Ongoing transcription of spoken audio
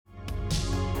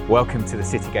Welcome to the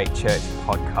Citygate Church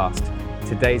podcast.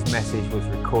 Today's message was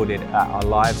recorded at our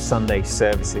live Sunday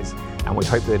services, and we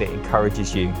hope that it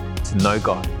encourages you to know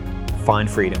God,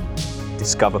 find freedom,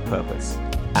 discover purpose,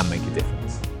 and make a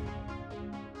difference.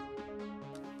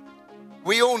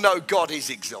 We all know God is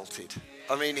exalted.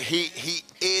 I mean, he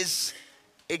is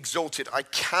exalted. I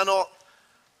cannot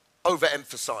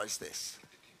overemphasize this.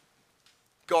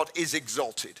 God is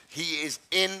exalted. He is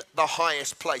in the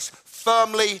highest place,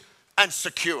 firmly and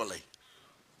securely.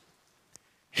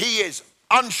 He is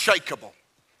unshakable.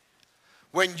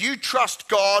 When you trust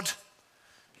God,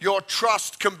 your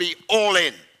trust can be all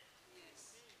in.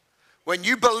 When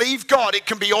you believe God, it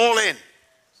can be all in.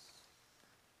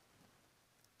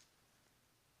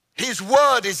 His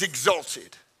word is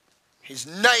exalted. His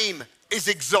name is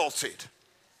exalted.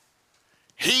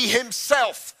 He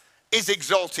himself is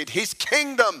exalted. His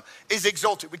kingdom is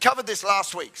exalted. We covered this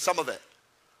last week, some of it.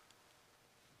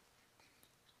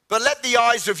 But let the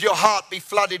eyes of your heart be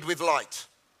flooded with light.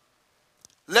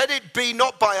 Let it be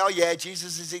not by, oh yeah,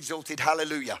 Jesus is exalted,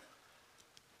 hallelujah.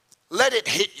 Let it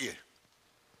hit you.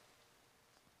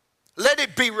 Let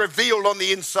it be revealed on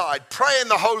the inside. Pray in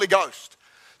the Holy Ghost.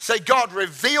 Say, God,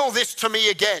 reveal this to me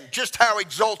again, just how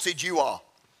exalted you are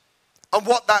and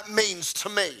what that means to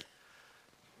me.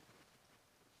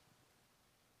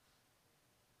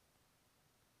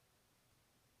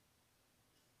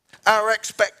 Our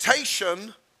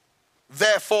expectation,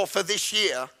 therefore, for this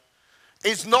year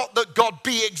is not that God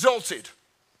be exalted.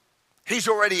 He's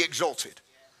already exalted.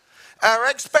 Our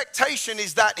expectation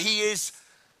is that he is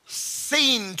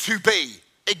seen to be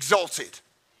exalted.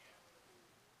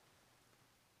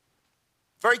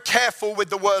 Very careful with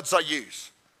the words I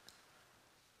use.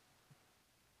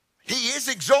 He is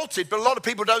exalted, but a lot of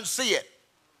people don't see it.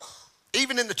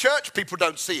 Even in the church, people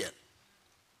don't see it.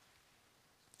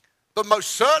 But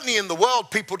most certainly in the world,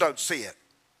 people don't see it.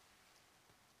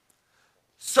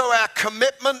 So our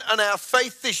commitment and our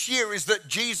faith this year is that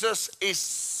Jesus is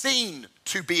seen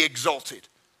to be exalted.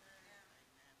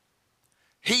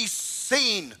 He's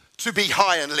seen to be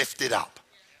high and lifted up.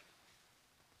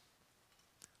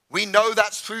 We know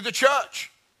that's through the church.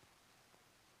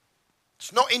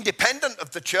 It's not independent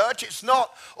of the church. It's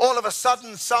not all of a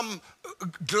sudden some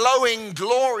glowing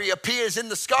glory appears in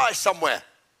the sky somewhere.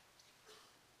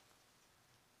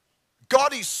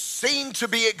 God is seen to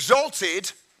be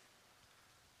exalted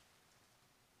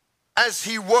as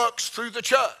he works through the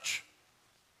church.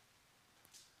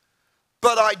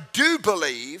 But I do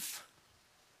believe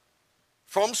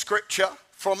from scripture,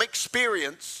 from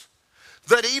experience,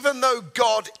 that even though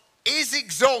God is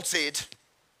exalted,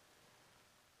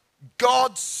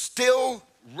 God still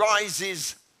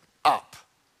rises up.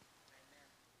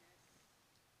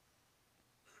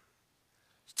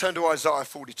 Let's turn to Isaiah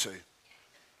 42.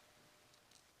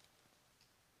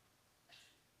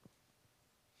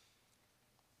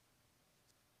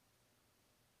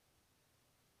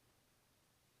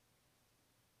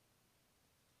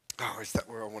 Oh, is that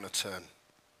where I want to turn?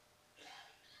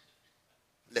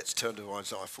 Let's turn to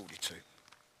Isaiah 42.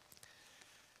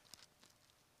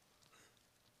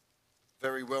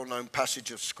 Very well-known passage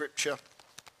of scripture.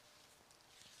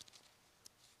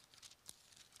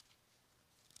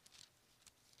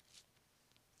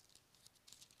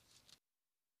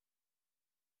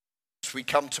 As we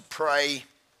come to pray,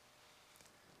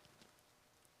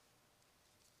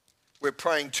 we're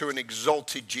praying to an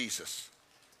exalted Jesus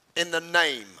in the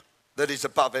name that is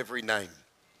above every name.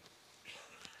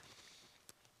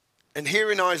 And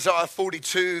here in Isaiah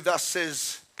 42, thus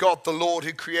says God the Lord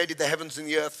who created the heavens and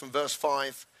the earth, from verse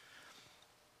 5.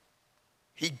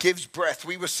 He gives breath.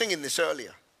 We were singing this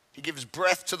earlier. He gives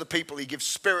breath to the people. He gives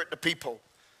spirit to people.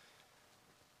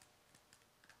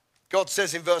 God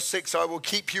says in verse 6, I will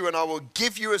keep you and I will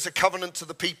give you as a covenant to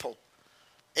the people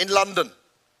in London.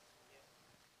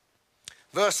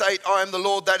 Verse 8, I am the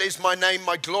Lord, that is my name.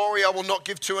 My glory I will not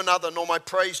give to another, nor my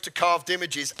praise to carved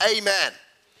images. Amen.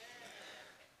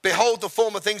 Behold, the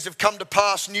former things have come to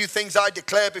pass. New things I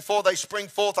declare before they spring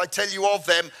forth. I tell you of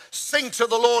them. Sing to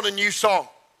the Lord a new song.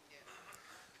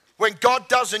 When God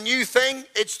does a new thing,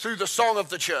 it's through the song of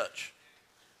the church.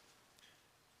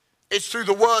 It's through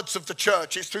the words of the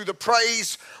church. It's through the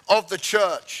praise of the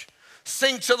church.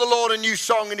 Sing to the Lord a new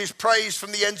song and his praise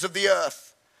from the ends of the earth.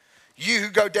 You who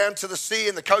go down to the sea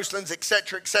and the coastlands,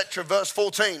 etc., etc. Verse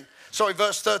 13.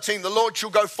 The Lord shall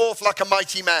go forth like a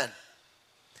mighty man.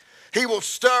 He will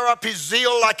stir up his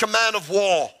zeal like a man of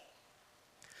war.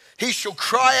 He shall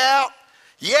cry out.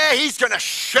 Yeah, he's going to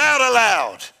shout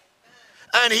aloud.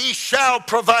 And he shall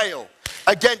prevail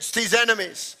against his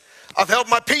enemies. I've held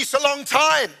my peace a long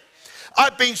time.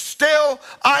 I've been still.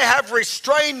 I have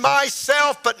restrained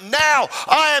myself, but now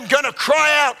I am going to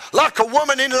cry out like a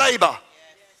woman in labor.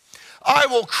 I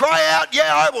will cry out,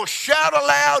 yeah, I will shout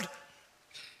aloud.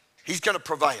 He's going to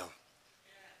prevail.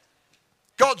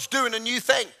 God's doing a new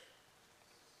thing.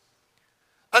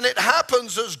 And it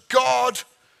happens as God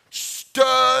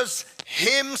stirs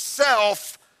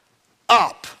himself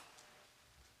up.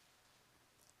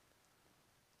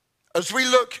 As we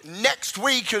look next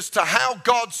week as to how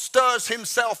God stirs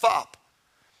himself up,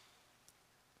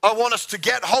 I want us to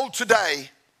get hold today.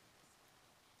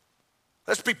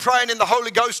 Let's be praying in the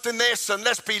Holy Ghost in this, and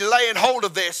let's be laying hold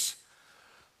of this.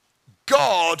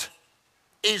 God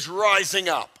is rising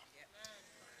up.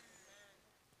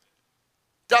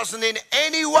 Doesn't in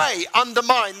any way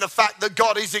undermine the fact that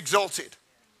God is exalted.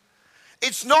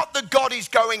 It's not that God is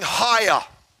going higher.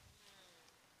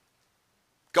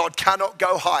 God cannot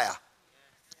go higher.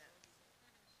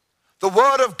 The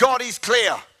word of God is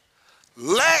clear.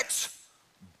 Let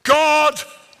God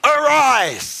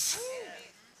arise.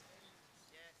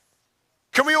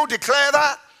 Can we all declare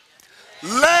that?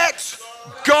 Let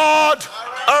God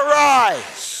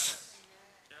arise.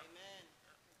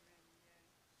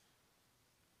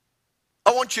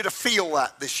 I want you to feel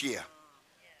that this year.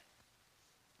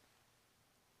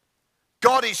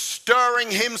 God is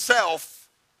stirring himself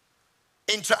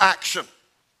into action.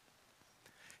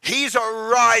 He's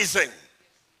arising.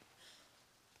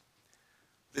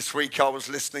 This week I was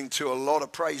listening to a lot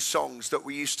of praise songs that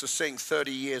we used to sing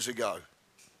 30 years ago,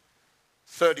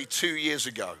 32 years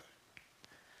ago.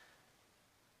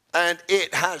 And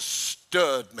it has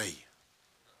stirred me.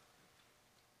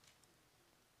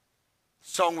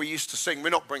 Song we used to sing, we're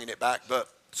not bringing it back, but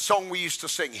song we used to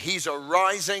sing, he's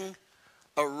arising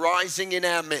in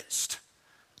our midst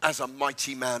as a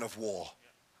mighty man of war.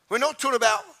 We're not talking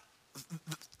about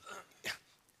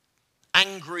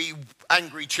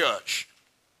angry church.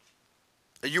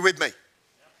 Are you with me?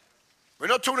 We're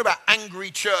not talking about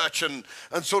angry church and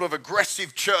sort of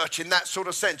aggressive church in that sort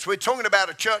of sense. We're talking about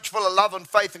a church full of love and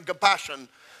faith and compassion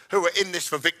who are in this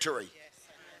for victory.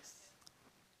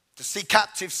 To see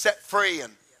captives set free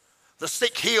and the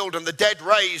sick healed and the dead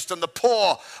raised and the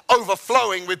poor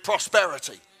overflowing with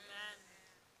prosperity.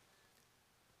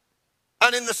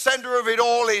 And in the center of it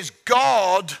all is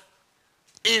God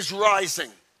is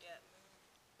rising.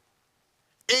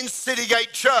 In City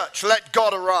Gate Church, let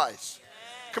God arise.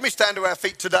 Can we stand to our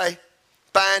feet today?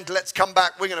 Band, let's come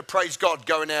back. We're going to praise God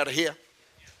going out of here.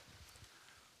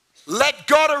 Let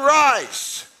God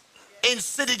arise in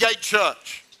City Gate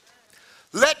Church.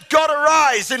 Let God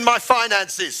arise in my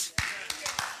finances.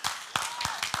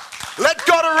 Let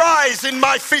God arise in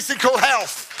my physical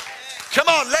health. Come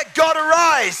on, let God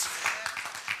arise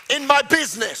in my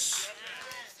business.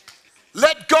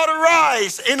 Let God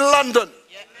arise in London.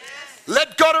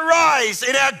 Let God arise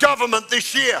in our government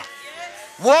this year.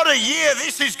 What a year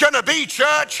this is going to be,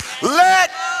 church.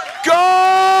 Let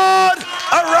God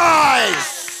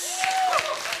arise.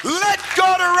 Let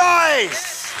God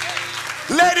arise.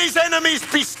 Let his enemies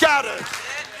be scattered.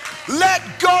 Let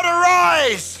God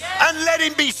arise and let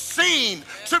him be seen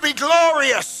to be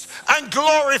glorious and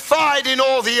glorified in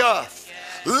all the earth.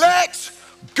 Let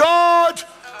God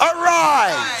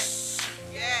arise.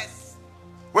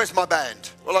 Where's my band?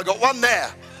 Well, I got one there.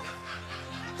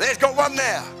 There's got one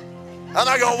there. And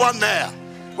I got one there.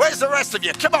 Where's the rest of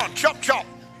you? Come on, chop, chop.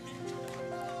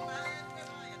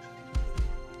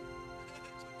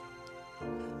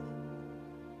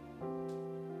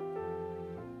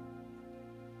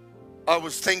 I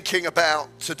was thinking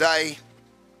about today.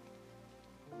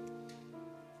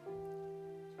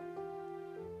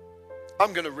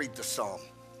 I'm going to read the psalm.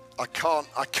 I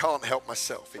can't help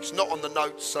myself. It's not on the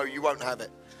notes, so you won't have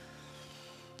it.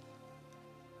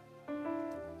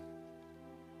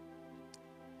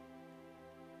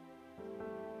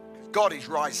 God is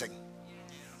rising.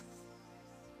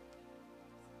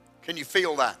 Can you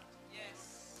feel that?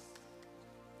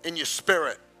 In your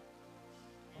spirit.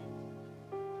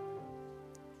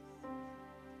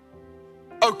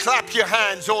 Oh, clap your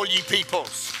hands, all ye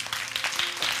peoples.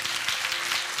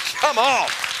 Come on.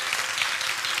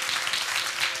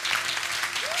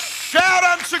 Shout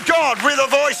unto God with a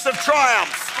voice of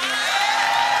triumph.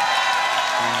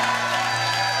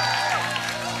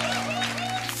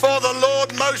 For the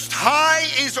Lord Most High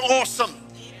is awesome.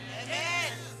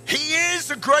 He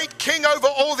is a great king over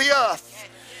all the earth.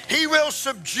 He will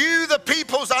subdue the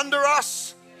peoples under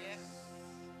us.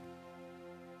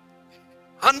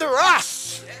 Under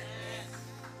us.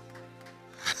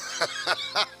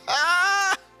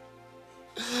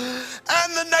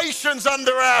 And the nations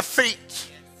under our feet.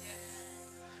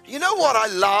 You know what I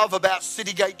love about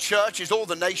Citygate Church is all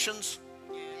the nations.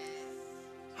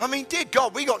 I mean, dear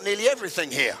God, we got nearly everything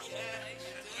here.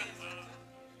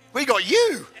 We got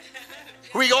you.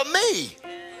 We got me.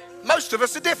 Most of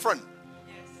us are different.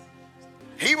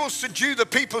 He will subdue the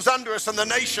peoples under us and the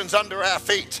nations under our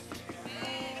feet.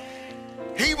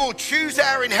 He will choose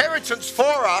our inheritance for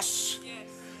us,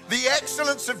 the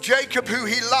excellence of Jacob who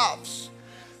he loves.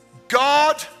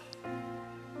 God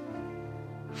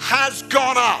has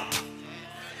gone up.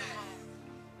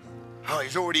 Oh,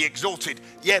 he's already exalted.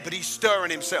 Yeah, but he's stirring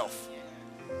himself.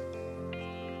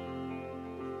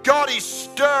 God is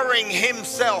stirring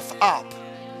himself up,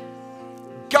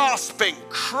 gasping,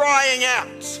 crying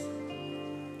out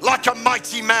like a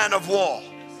mighty man of war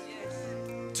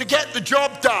to get the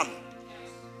job done,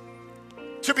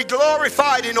 to be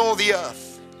glorified in all the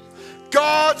earth.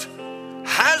 God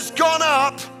has gone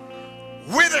up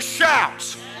with a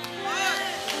shout.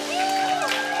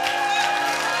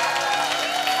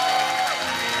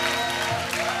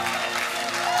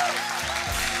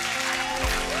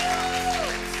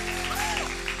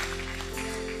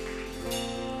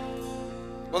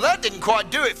 Well, that didn't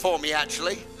quite do it for me,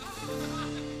 actually.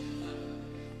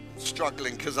 I'm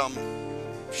struggling because I'm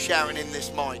shouting in this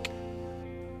mic.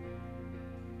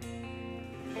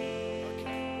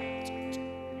 Okay.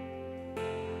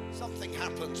 Something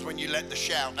happens when you let the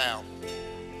shout out.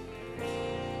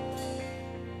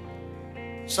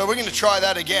 So we're going to try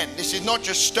that again. This is not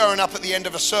just stirring up at the end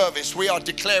of a service. We are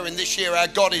declaring this year our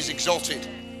God is exalted.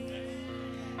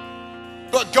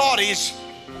 But God is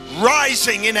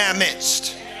rising in our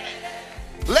midst.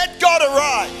 Let God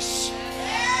arise.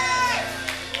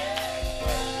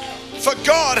 For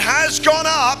God has gone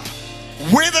up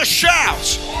with a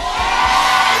shout.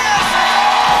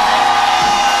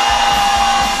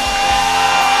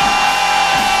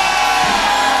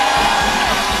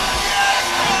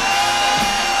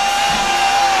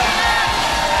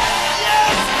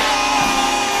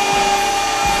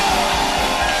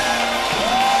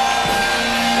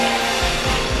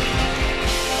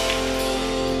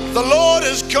 The Lord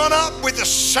has gone up with the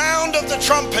sound of the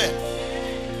trumpet.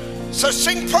 So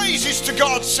sing praises to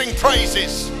God, sing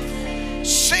praises.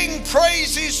 Sing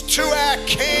praises to our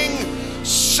King,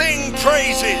 sing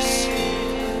praises.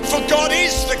 For God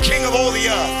is the King of all the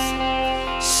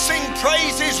earth. Sing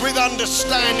praises with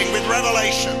understanding, with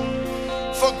revelation.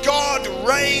 For God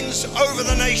reigns over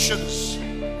the nations.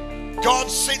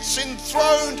 God sits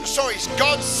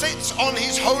on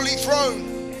his holy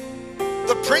throne.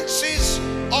 The princes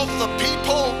of the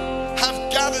people have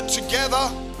gathered together,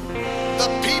 the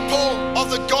people of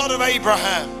the God of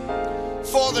Abraham.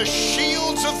 For the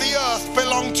shields of the earth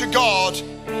belong to God.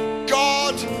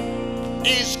 God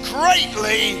is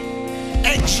greatly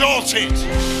exalted.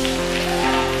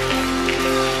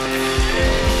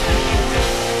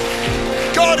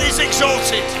 God is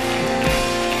exalted.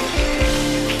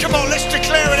 Come on, let's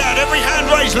declare it out. Every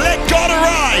hand raised, let God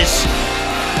arise.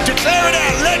 Declare it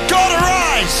out. Let God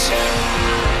arise.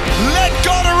 Let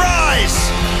God arise.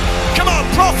 Come on,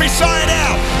 prophesy it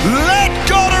out. Let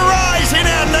God arise in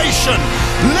our nation.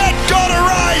 Let God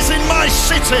arise in my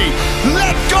city.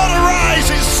 Let God arise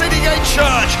in Citygate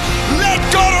Church. Let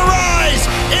God arise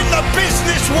in the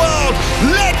business world.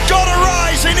 Let God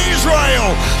arise in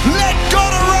Israel. Let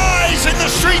God arise in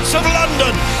the streets of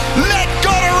London. Let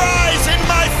God arise in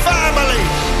my family.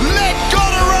 Let God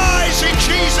arise in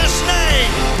Jesus' name.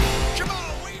 Come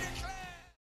on, we declare.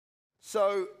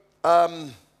 So,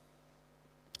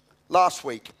 last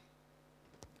week,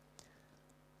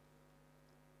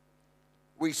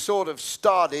 we sort of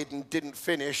started and didn't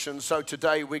finish, and so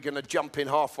today we're going to jump in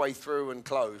halfway through and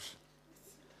close.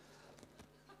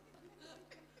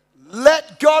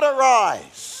 Let God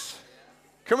arise.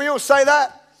 Can we all say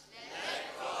that?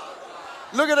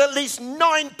 Look at least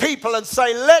 9 people and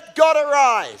say, let God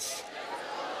arise.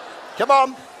 Come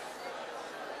on.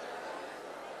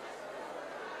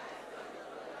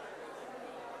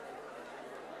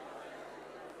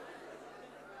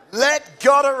 Let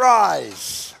God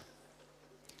arise.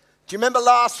 Do you remember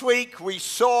last week we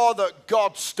saw that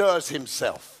God stirs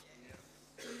himself?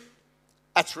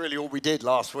 That's really all we did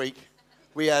last week.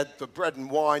 We had the bread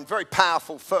and wine, very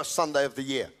powerful first Sunday of the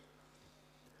year.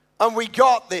 And we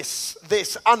got this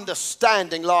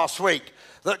understanding last week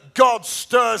that God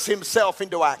stirs himself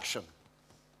into action.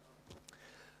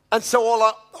 And so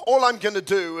all I'm going to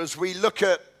do as we look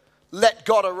at let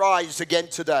God arise again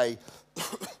today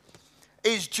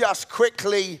is just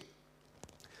quickly,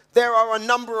 there are a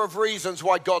number of reasons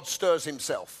why God stirs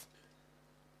himself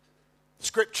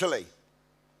scripturally.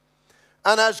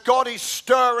 And as God is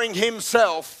stirring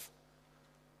himself,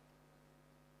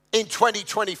 in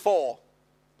 2024,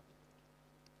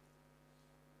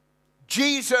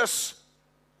 Jesus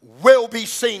will be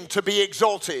seen to be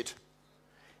exalted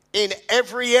in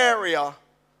every area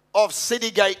of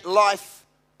Citygate life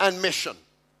and mission.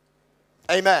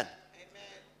 Amen.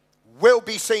 Will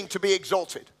be seen to be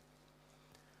exalted.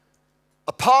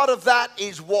 A part of that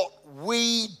is what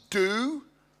we do,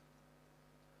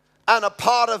 and a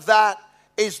part of that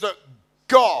is that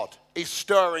God is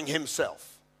stirring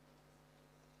himself.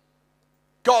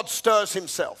 God stirs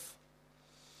himself.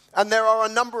 And there are a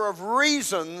number of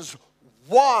reasons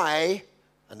why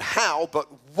and how, but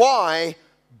why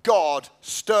God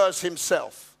stirs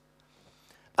himself.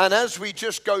 And as we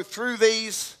just go through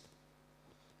these,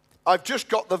 I've just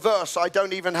got the verse. I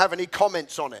don't even have any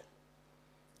comments on it.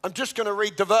 I'm just going to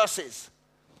read the verses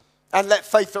and let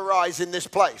faith arise in this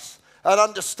place and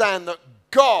understand that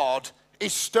God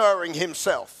is stirring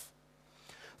himself.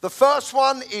 The first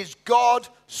one is God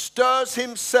stirs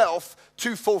himself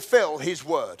to fulfill his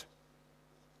word.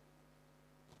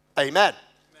 Amen.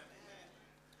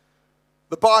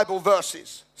 The Bible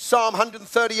verses. Psalm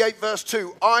 138 verse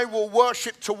 2. I will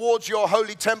worship towards your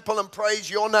holy temple and praise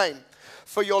your name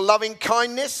for your loving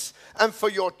kindness and for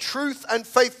your truth and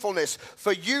faithfulness.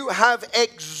 For you have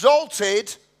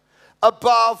exalted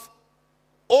above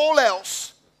all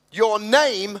else your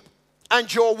name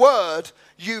and your word.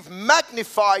 You've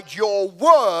magnified your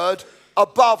word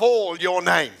above all your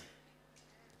name.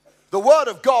 The word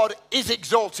of God is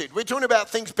exalted. We're talking about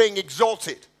things being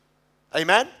exalted.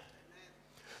 Amen?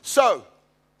 So,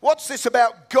 what's this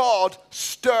about God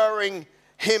stirring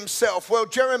himself? Well,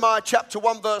 Jeremiah chapter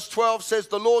 1 verse 12 says,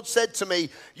 the Lord said to me,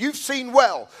 you've seen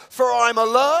well, for I'm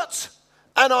alert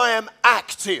and I am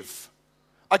active.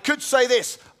 I could say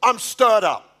this, I'm stirred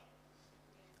up.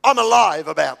 I'm alive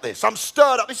about this. I'm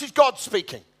stirred up. This is God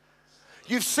speaking.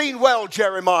 You've seen well,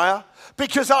 Jeremiah,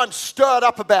 because I'm stirred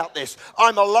up about this.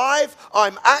 I'm alive.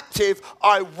 I'm active.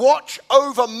 I watch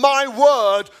over my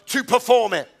word to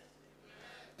perform it.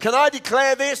 Can I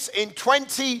declare this in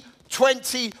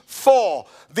 2024?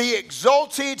 The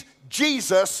exalted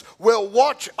Jesus will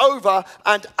watch over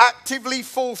and actively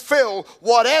fulfill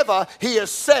whatever he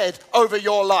has said over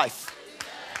your life.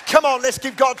 Come on, let's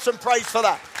give God some praise for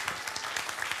that.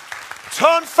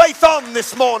 Turn faith on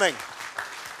this morning.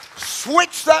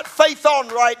 Switch that faith on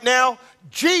right now.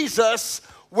 Jesus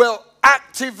will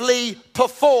actively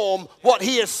perform what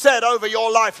he has said over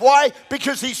your life. Why?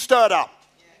 Because he's stirred up.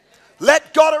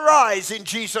 Let God arise in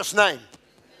Jesus' name.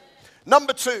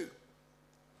 Number 2,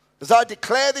 as I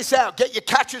declare this out, get your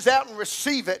catches out and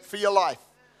receive it for your life.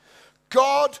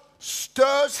 God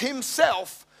stirs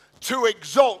himself to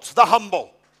exalt the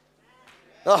humble.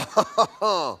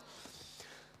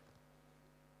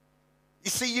 You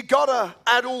see, you got to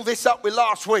add all this up with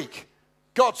last week.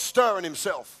 God's stirring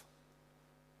himself.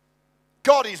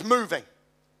 God is moving.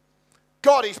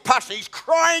 God is passionate. He's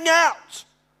crying out.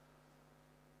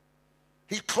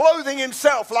 He's clothing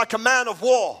himself like a man of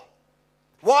war.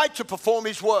 Why? To perform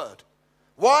his word.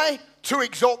 Why? To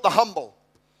exalt the humble.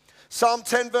 Psalm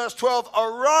 10 verse 12.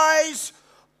 Arise,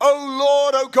 O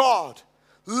Lord, O God.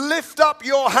 Lift up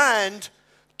your hand.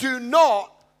 Do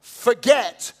not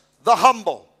forget the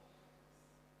humble.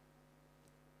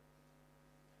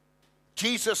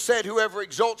 Jesus said, whoever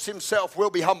exalts himself will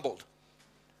be humbled.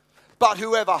 But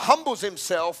whoever humbles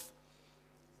himself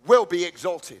will be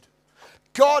exalted.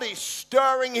 God is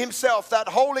stirring himself. That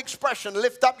whole expression,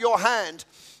 lift up your hand,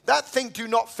 that thing, do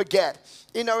not forget.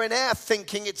 You know, in our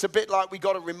thinking, it's a bit like we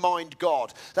got to remind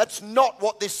God. That's not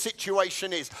what this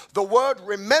situation is. The word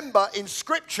remember in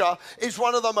Scripture is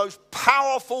one of the most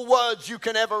powerful words you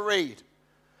can ever read.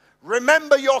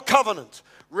 Remember your covenant.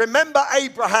 Remember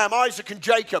Abraham, Isaac, and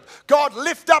Jacob. God,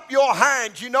 lift up your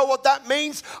hand. You know what that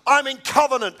means? I'm in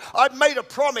covenant. I've made a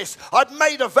promise. I've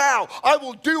made a vow. I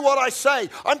will do what I say.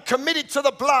 I'm committed to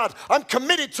the blood. I'm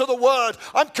committed to the word.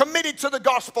 I'm committed to the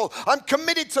gospel. I'm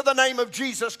committed to the name of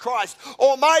Jesus Christ.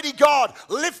 Almighty God,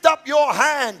 lift up your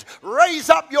hand. Raise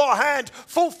up your hand.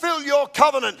 Fulfill your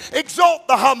covenant. Exalt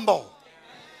the humble.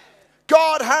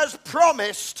 God has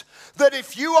promised that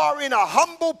if you are in a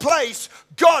humble place,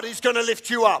 God is going to lift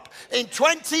you up. In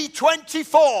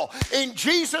 2024, in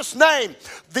Jesus' name,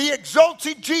 the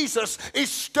exalted Jesus is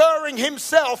stirring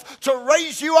himself to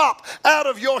raise you up out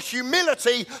of your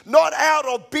humility, not out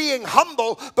of being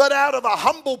humble, but out of a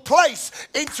humble place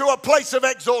into a place of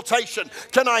exaltation.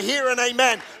 Can I hear an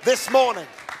amen this morning?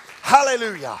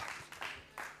 Hallelujah.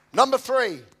 Number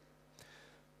 3,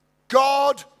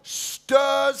 God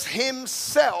stirs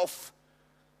himself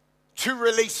to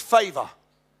release favor.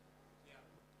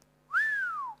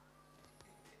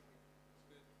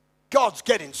 God's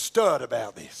getting stirred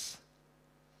about this.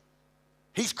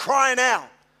 He's crying out.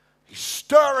 He's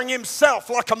stirring himself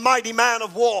like a mighty man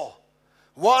of war.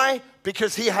 Why?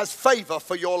 Because he has favor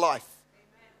for your life.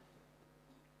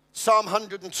 Psalm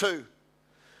 102.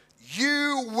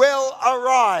 You will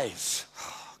arise.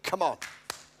 Come on.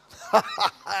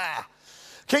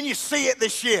 Can you see it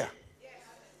this year?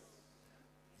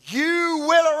 You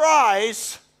will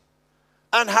arise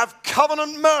and have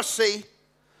covenant mercy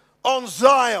on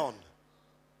Zion.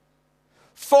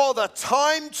 For the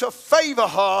time to favor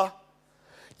her,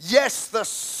 yes, the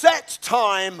set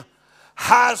time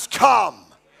has come.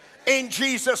 In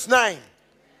Jesus' name.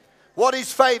 What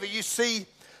is favor? You see,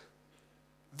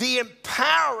 the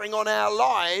empowering on our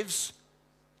lives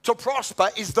to prosper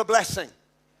is the blessing.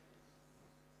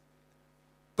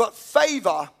 But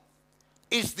favor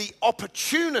is the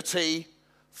opportunity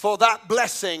for that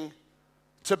blessing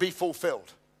to be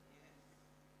fulfilled.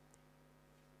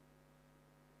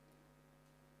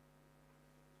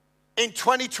 In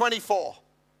 2024,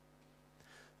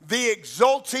 the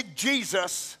exalted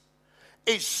Jesus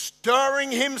is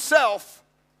stirring himself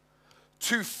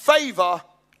to favor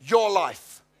your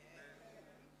life.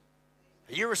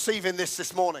 Are you receiving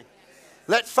this morning?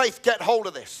 Let faith get hold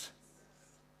of this.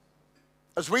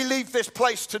 As we leave this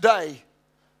place today,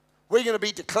 we're going to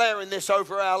be declaring this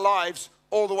over our lives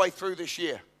all the way through this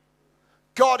year.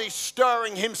 God is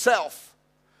stirring himself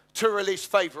to release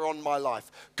favor on my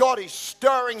life. God is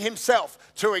stirring himself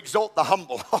to exalt the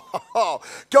humble.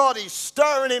 God is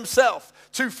stirring himself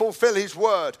to fulfill his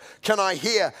word. Can I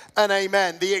hear an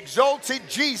amen? The exalted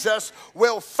Jesus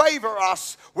will favor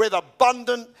us with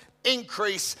abundant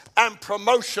increase and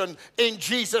promotion in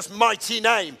Jesus' mighty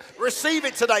name. Receive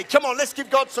it today. Come on, let's give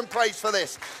God some praise for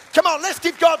this. Come on, let's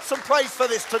give God some praise for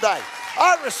this today.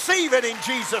 I receive it in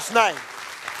Jesus' name.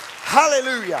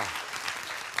 Hallelujah.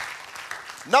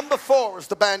 Number 4, as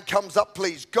the band comes up,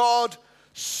 please. God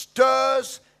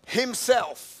stirs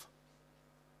himself.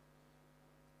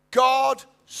 God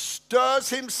stirs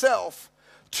himself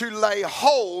to lay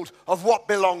hold of what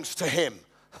belongs to him.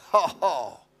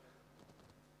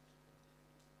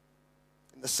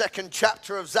 In the 2nd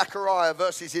chapter of Zechariah,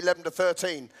 verses 11 to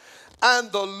 13.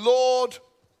 And the Lord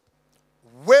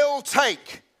will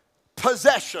take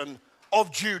possession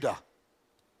of Judah.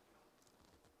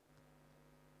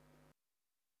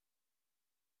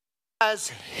 As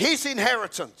his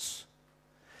inheritance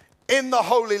in the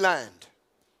Holy Land.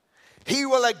 He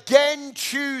will again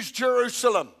choose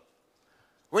Jerusalem.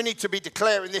 We need to be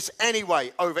declaring this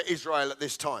anyway over Israel at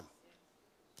this time.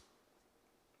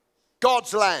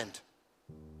 God's land.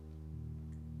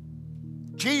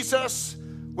 Jesus,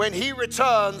 when he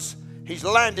returns, he's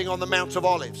landing on the Mount of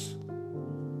Olives.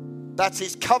 That's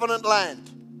his covenant land.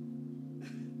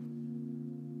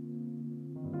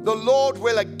 The Lord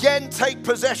will again take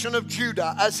possession of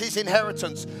Judah as his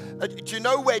inheritance. Do you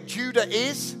know where Judah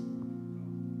is?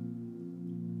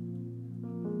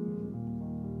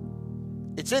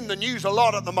 It's in the news a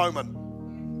lot at the moment.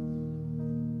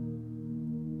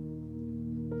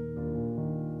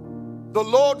 The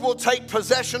Lord will take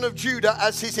possession of Judah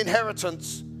as his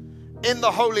inheritance in the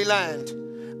Holy Land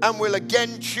and will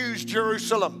again choose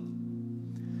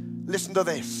Jerusalem. Listen to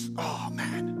this. Oh,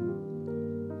 man.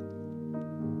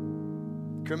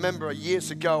 I can remember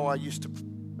years ago I used to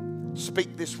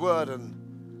speak this word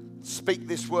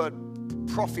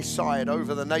prophesied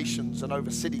over the nations and over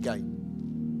Citygate.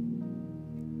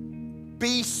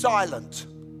 Be silent,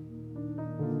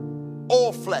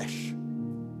 all flesh,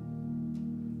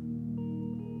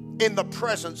 in the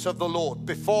presence of the Lord,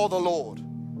 before the Lord,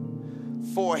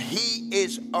 for he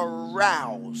is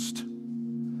aroused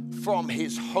from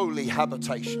his holy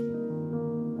habitation.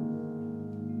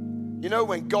 You know,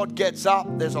 when God gets up,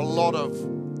 there's a lot of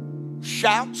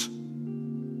shout.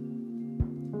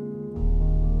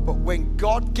 But when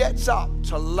God gets up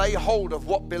to lay hold of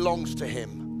what belongs to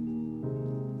him,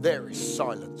 there is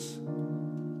silence.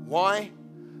 Why?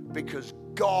 Because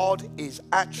God is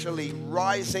actually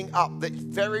rising up. That's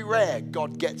very rare.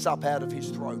 God gets up out of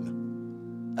his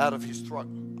throne. Up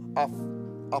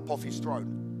off his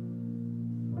throne.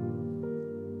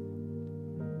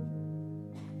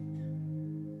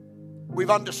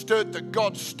 We've understood that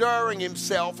God stirring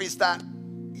himself is that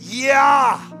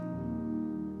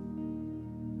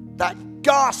that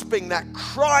gasping, that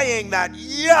crying, that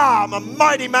I'm a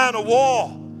mighty man of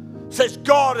war. Says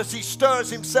God as he stirs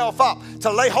himself up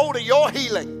to lay hold of your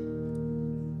healing,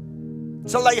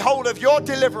 to lay hold of your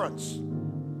deliverance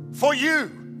for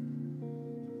you.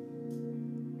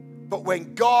 But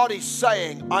when God is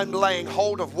saying, I'm laying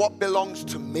hold of what belongs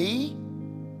to me,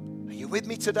 are you with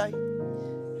me today?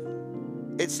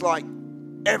 It's like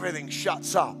everything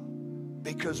shuts up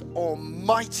because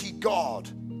Almighty God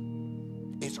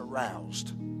is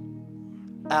aroused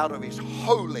out of his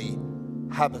holy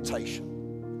habitation.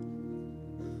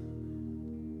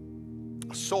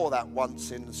 I saw that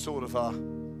once in sort of a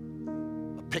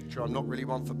picture. I'm not really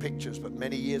one for pictures, but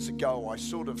many years ago I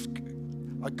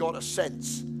got a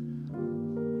sense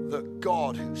that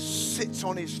God, who sits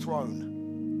on his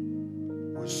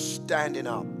throne, was standing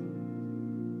up.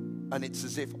 And it's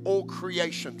as if all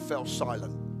creation fell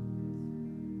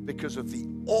silent because of the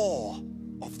awe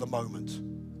of the moment.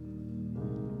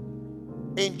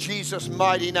 In Jesus'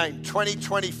 mighty name,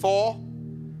 2024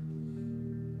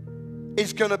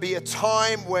 is going to be a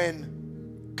time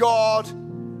when God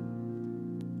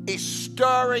is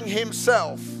stirring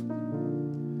himself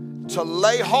to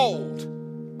lay hold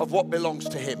of what belongs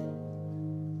to him.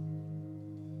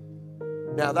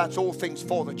 Now, that's all things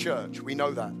for the church. We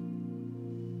know that.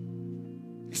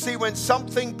 You see, when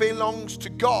something belongs to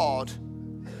God,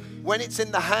 when it's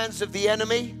in the hands of the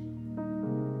enemy,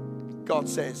 God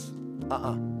says,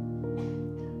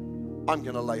 I'm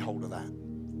going to lay hold of that.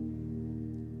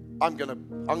 I'm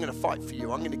going to fight for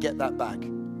you. I'm going to get that back.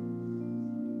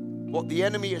 What the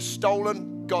enemy has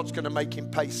stolen, God's going to make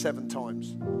him pay 7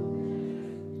 times.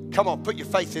 Come on, put your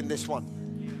faith in this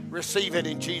one. Receive it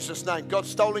in Jesus' name. God's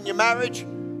stolen your marriage,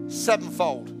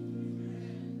 7-fold.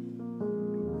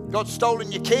 God's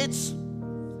stolen your kids,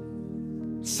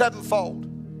 7-fold.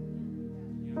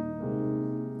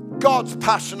 God's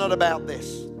passionate about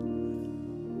this.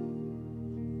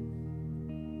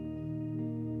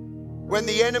 When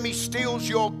the enemy steals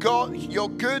your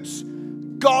goods,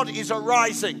 God is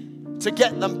arising to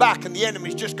get them back, and the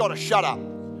enemy's just got to shut up.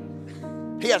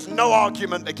 He has no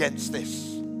argument against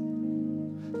this.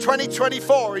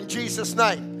 2024, in Jesus'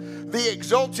 name, the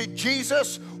exalted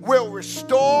Jesus will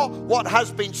restore what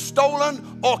has been stolen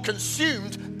or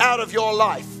consumed out of your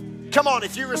life. Come on,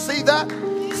 if you receive that,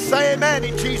 say amen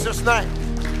in Jesus' name.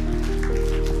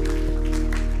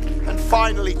 And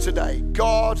finally today,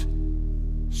 God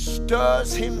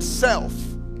stirs himself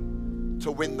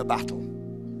to win the battle.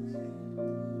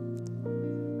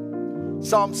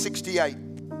 Psalm 68.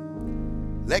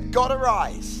 Let God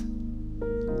arise.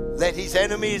 Let his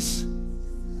enemies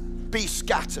be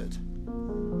scattered.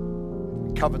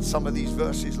 We covered some of these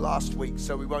verses last week,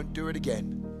 so we won't do it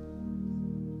again.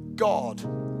 God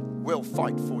will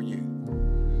fight for you.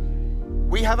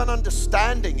 We have an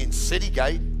understanding in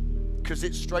Citygate, because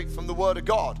it's straight from the Word of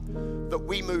God, that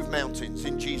we move mountains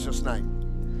in Jesus'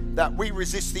 name. That we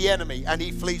resist the enemy and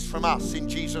he flees from us in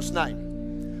Jesus'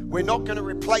 name. We're not going to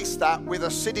replace that with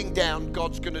a sitting down,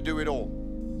 God's going to do it all.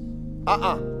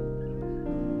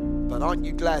 But aren't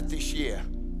you glad this year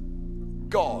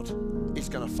God is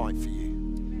going to fight for you?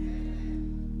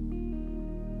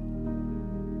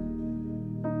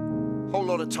 A whole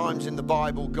lot of times in the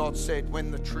Bible, God said,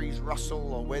 when the trees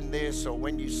rustle, or when this, or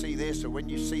when you see this, or when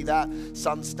you see that,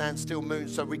 sun stands still, moon,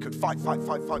 so we could fight.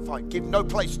 Give no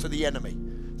place to the enemy,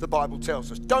 the Bible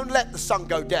tells us. Don't let the sun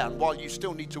go down while you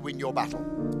still need to win your battle.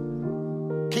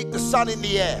 Keep the sun in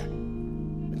the air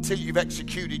until you've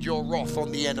executed your wrath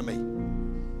on the enemy.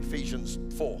 Ephesians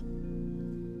 4.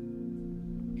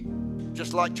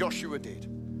 Just like Joshua did.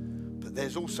 But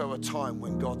there's also a time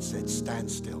when God said, stand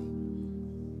still,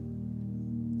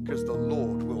 because the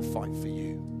Lord will fight for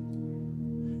you.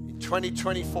 In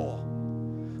 2024,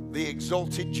 the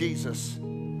exalted Jesus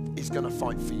is going to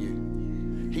fight for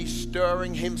you. He's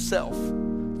stirring himself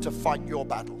to fight your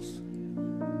battles.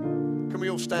 Can we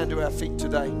all stand to our feet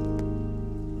today?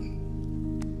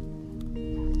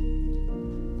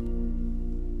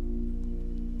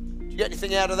 Did you get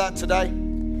anything out of that today?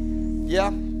 Yeah?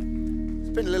 It's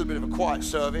been a little bit of a quiet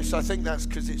service. I think that's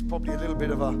because it's probably a little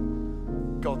bit of a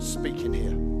God speaking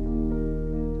here.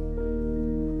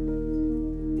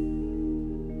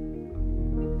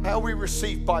 How we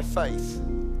receive by faith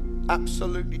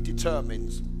absolutely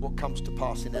determines what comes to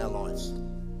pass in our lives.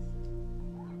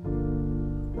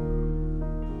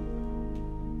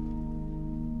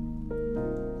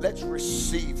 Let's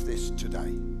receive this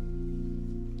today.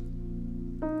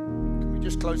 Can we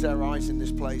just close our eyes in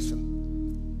this place and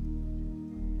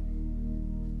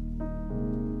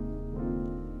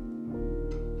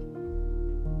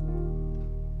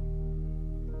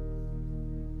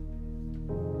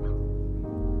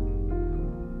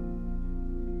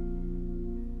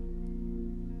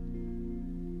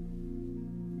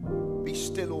be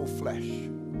still all flesh,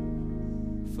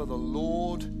 for the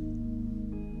Lord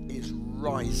is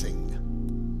rising.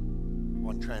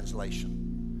 One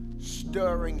translation,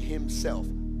 stirring himself,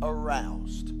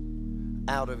 aroused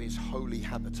out of his holy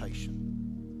habitation.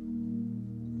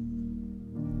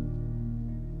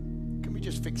 we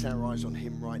just fix our eyes on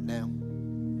him right now?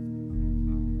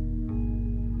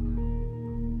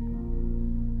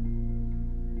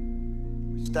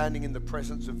 We're standing in the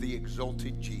presence of the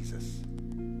exalted Jesus.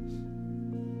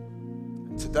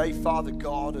 And today, Father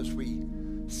God, as we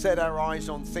set our eyes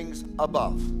on things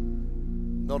above,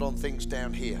 not on things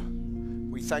down here,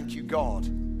 we thank you, God,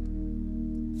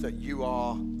 that you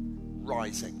are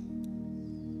rising.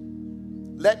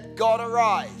 Let God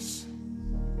arise.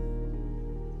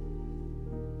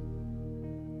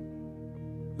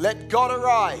 Let God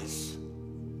arise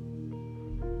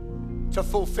to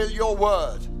fulfill your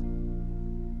word.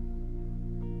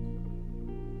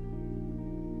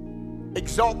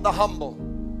 Exalt the humble.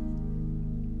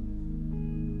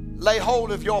 Lay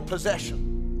hold of your possession.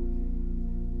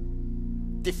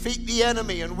 Defeat the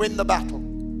enemy and win the battle.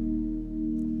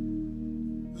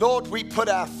 Lord, we put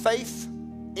our faith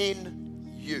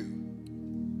in you.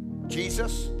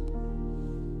 Jesus,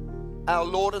 our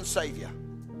Lord and Savior.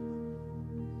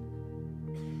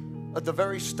 At the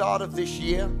very start of this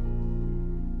year,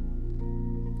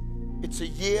 it's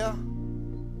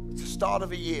the start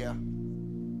of a year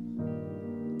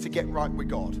to get right with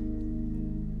God.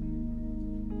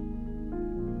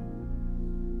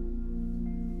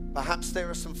 Perhaps there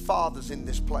are some fathers in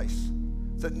this place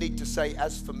that need to say,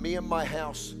 as for me and my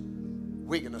house,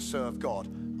 we're going to serve God.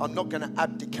 I'm not going to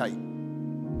abdicate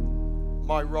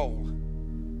my role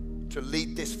to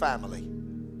lead this family.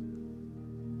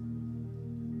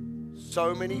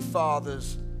 So many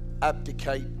fathers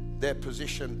abdicate their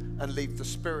position and leave the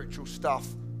spiritual stuff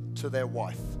to their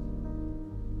wife.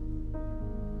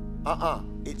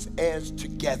 It's heirs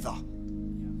together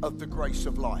of the grace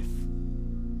of life.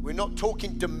 We're not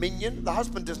talking dominion. The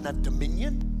husband doesn't have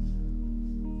dominion.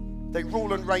 They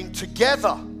rule and reign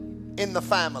together in the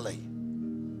family.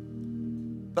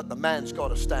 But the man's got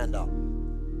to stand up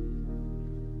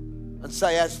and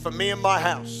say, as for me and my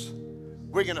house,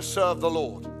 we're going to serve the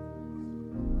Lord.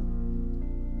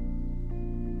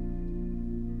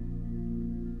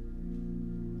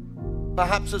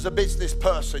 Perhaps as a business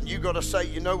person, you've got to say,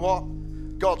 you know what?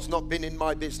 God's not been in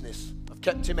my business. I've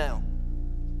kept him out.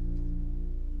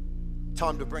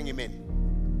 Time to bring him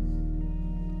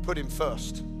in. Put him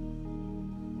first.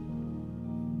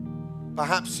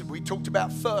 Perhaps we talked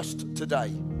about first today.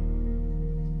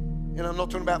 You know, I'm not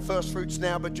talking about first fruits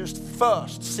now, but just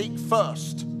first. Seek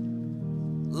first.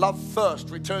 Love first.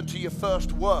 Return to your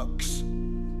first works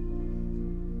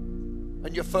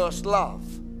and your first love.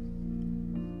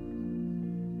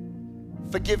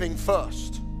 Forgiving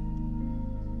first.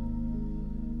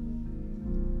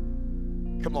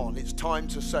 Come on, it's time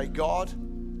to say, God,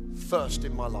 first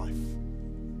in my life.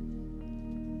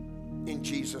 In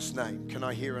Jesus' name. Can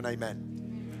I hear an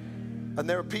amen? And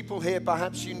there are people here,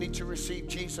 perhaps you need to receive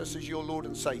Jesus as your Lord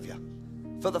and Savior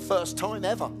for the first time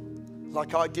ever,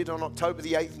 like I did on October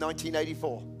the 8th,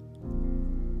 1984.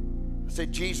 I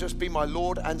said, Jesus, be my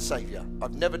Lord and Savior.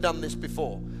 I've never done this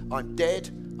before. I'm dead.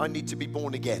 I need to be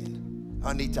born again.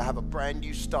 I need to have a brand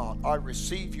new start. I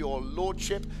receive your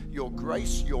lordship, your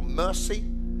grace, your mercy.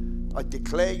 I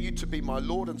declare you to be my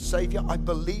Lord and Savior. I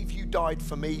believe you died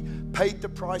for me, paid the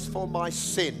price for my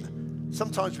sin.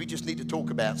 Sometimes we just need to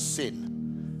talk about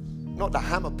sin. Not to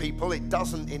hammer people. It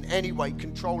doesn't in any way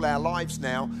control our lives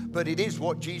now, but it is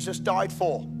what Jesus died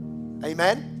for.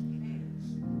 Amen?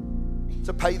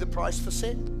 To pay the price for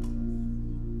sin.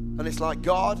 And it's like,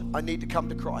 God, I need to come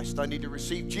to Christ. I need to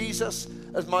receive Jesus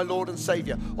as my Lord and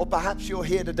Savior. Or perhaps you're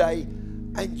here today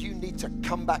and you need to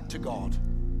come back to God.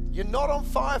 You're not on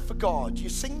fire for God. You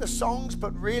sing the songs,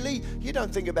 but really, you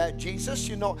don't think about Jesus.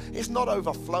 It's not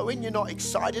overflowing. You're not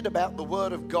excited about the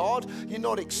Word of God. You're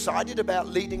not excited about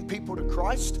leading people to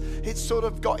Christ. It's sort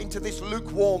of got into this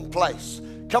lukewarm place.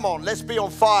 Come on, let's be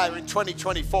on fire in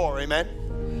 2024,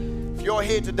 amen? If you're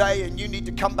here today and you need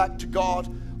to come back to God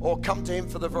or come to Him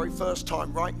for the very first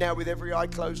time, right now with every eye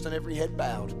closed and every head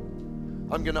bowed,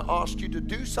 I'm going to ask you to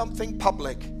do something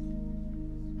public.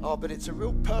 Oh, but it's a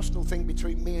real personal thing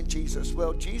between me and Jesus.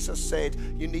 Well, Jesus said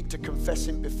you need to confess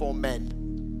Him before men.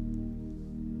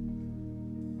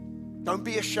 Don't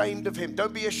be ashamed of Him.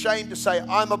 Don't be ashamed to say,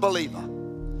 I'm a believer.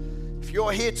 If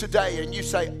you're here today and you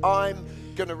say, I'm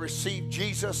going to receive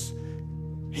Jesus,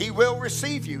 He will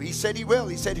receive you. He said He will.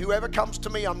 He said, whoever comes to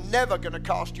me, I'm never going to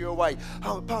cast you away.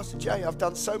 Oh, Pastor Jay, I've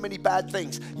done so many bad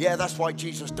things. Yeah, that's why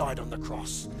Jesus died on the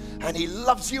cross. And He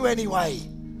loves you anyway.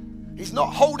 He's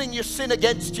not holding your sin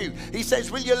against you. He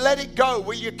says, will you let it go?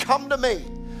 Will you come to me?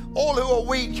 All who are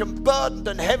weak and burdened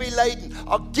and heavy laden,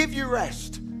 I'll give you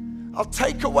rest. I'll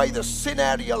take away the sin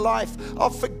out of your life. I'll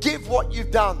forgive what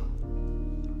you've done.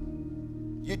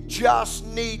 You just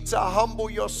need to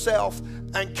humble yourself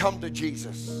and come to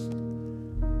Jesus?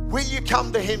 Will you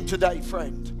come to him today,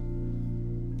 friend?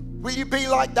 Will you be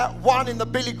like that one in the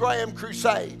Billy Graham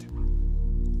crusade?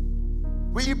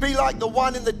 Will you be like the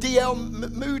one in the D.L.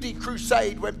 Moody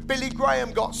crusade when Billy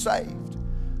Graham got saved?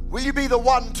 Will you be the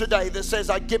one today that says,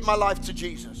 I give my life to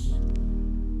Jesus?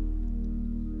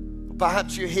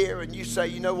 Perhaps you're here and you say,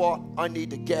 you know what? I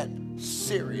need to get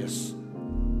serious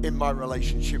in my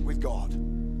relationship with God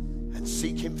and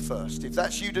seek him first. If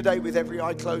that's you today with every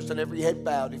eye closed and every head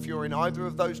bowed, if you're in either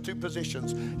of those two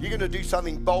positions, you're going to do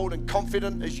something bold and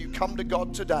confident as you come to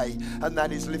God today, and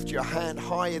that is lift your hand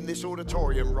high in this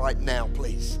auditorium right now,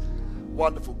 please.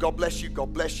 Wonderful. God bless you.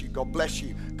 God bless you. God bless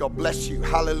you. God bless you.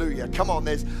 Hallelujah. Come on,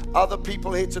 there's other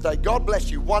people here today. God bless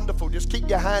you. Wonderful. Just keep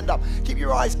your hand up. Keep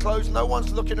your eyes closed. No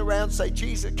one's looking around. Say,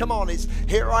 Jesus, come on. It's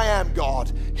here I am, God.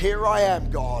 Here I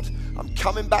am, God. I'm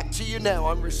coming back to you now.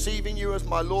 I'm receiving you as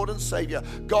my Lord and Savior.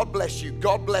 God bless you.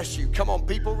 God bless you. Come on,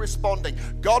 people responding.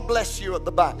 God bless you at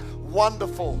the back.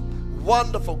 Wonderful.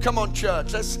 Wonderful. Come on,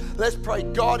 church. Let's pray.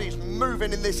 God is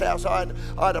moving in this house. I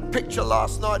had a picture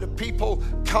last night of people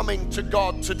coming to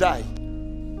God today.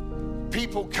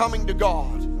 People coming to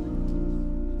God.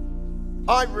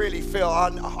 I really feel,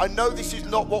 I know this is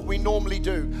not what we normally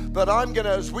do, but I'm going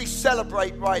to, as we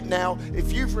celebrate right now,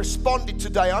 if you've responded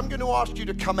today, I'm going to ask you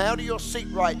to come out of your seat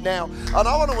right now. And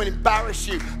I want to embarrass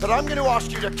you, but I'm going to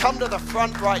ask you to come to the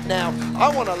front right now.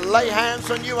 I want to lay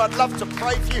hands on you. I'd love to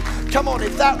pray for you. Come on,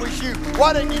 if that was you,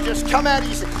 why don't you just come out of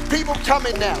your seat? People come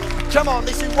in now. Come on,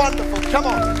 this is wonderful. Come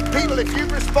on. People, if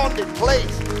you've responded,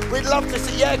 please. We'd love to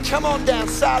see, yeah, come on down.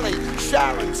 Sally,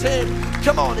 Sharon, Tim.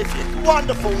 Come on, if you're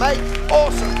wonderful, mate.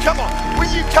 Awesome. Come on. Will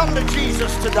you come to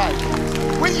Jesus today?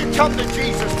 Will you come to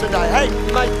Jesus today? Hey,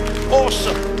 mate.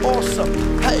 Awesome.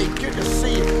 Awesome. Hey, good to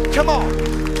see you. Come on.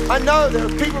 I know there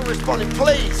are people responding.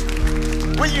 Please,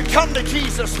 will you come to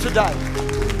Jesus today?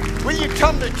 Will you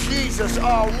come to Jesus?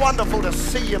 Oh, wonderful to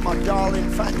see you, my darling.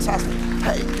 Fantastic.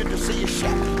 Hey, good to see you,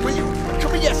 Sharon.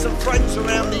 Can we get some friends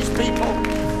around these people?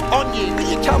 On you. Will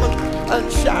you come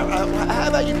and shout? How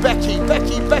about you, Becky?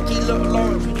 Becky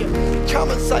Lawrence, would you come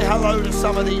and say hello to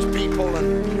some of these people?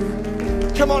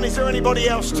 And come on, is there anybody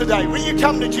else today? Will you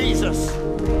come to Jesus?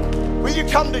 Will you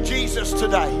come to Jesus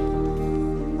today?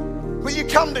 Will you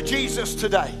come to Jesus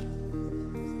today?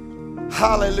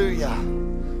 Hallelujah.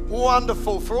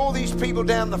 Wonderful. For all these people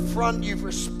down the front, you've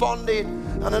responded.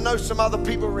 And I know some other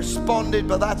people responded,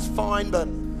 but that's fine. But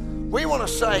we want to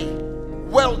say,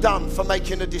 well done for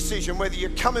making a decision, whether you're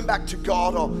coming back to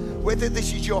God or whether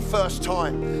this is your first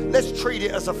time. Let's treat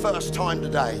it as a first time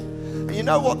today. And you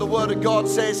know what the Word of God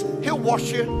says? He'll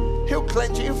wash you, He'll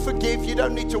cleanse you, He'll forgive. You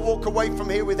don't need to walk away from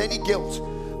here with any guilt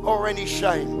or any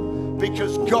shame,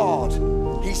 because God,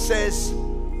 He says,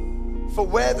 for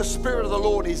where the Spirit of the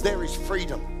Lord is, there is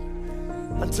freedom.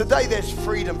 And today there's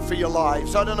freedom for your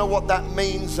lives. I don't know what that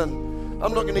means, and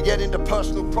I'm not going to get into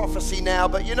personal prophecy now,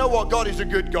 but you know what? God is a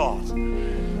good God.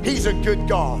 He's a good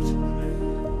God.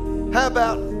 How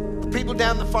about the people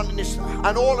down the front in this,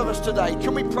 and all of us today,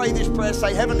 can we pray this prayer?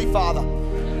 Say, Heavenly Father,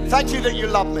 thank you that you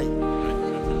love me.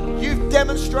 You've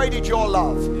demonstrated your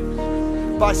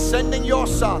love by sending your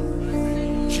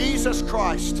Son, Jesus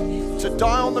Christ, to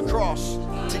die on the cross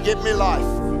to give me life.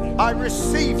 I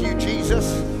receive you, Jesus,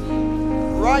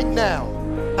 right now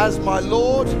as my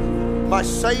Lord, my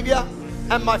Savior,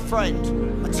 and my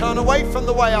friend. I turn away from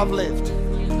the way I've lived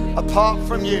apart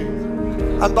from you,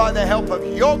 and by the help of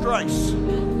your grace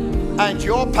and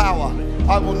your power,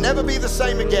 I will never be the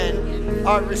same again.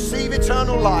 I receive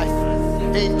eternal life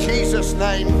in Jesus'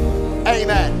 name.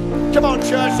 Amen. Come on,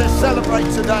 church, let's celebrate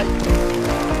today.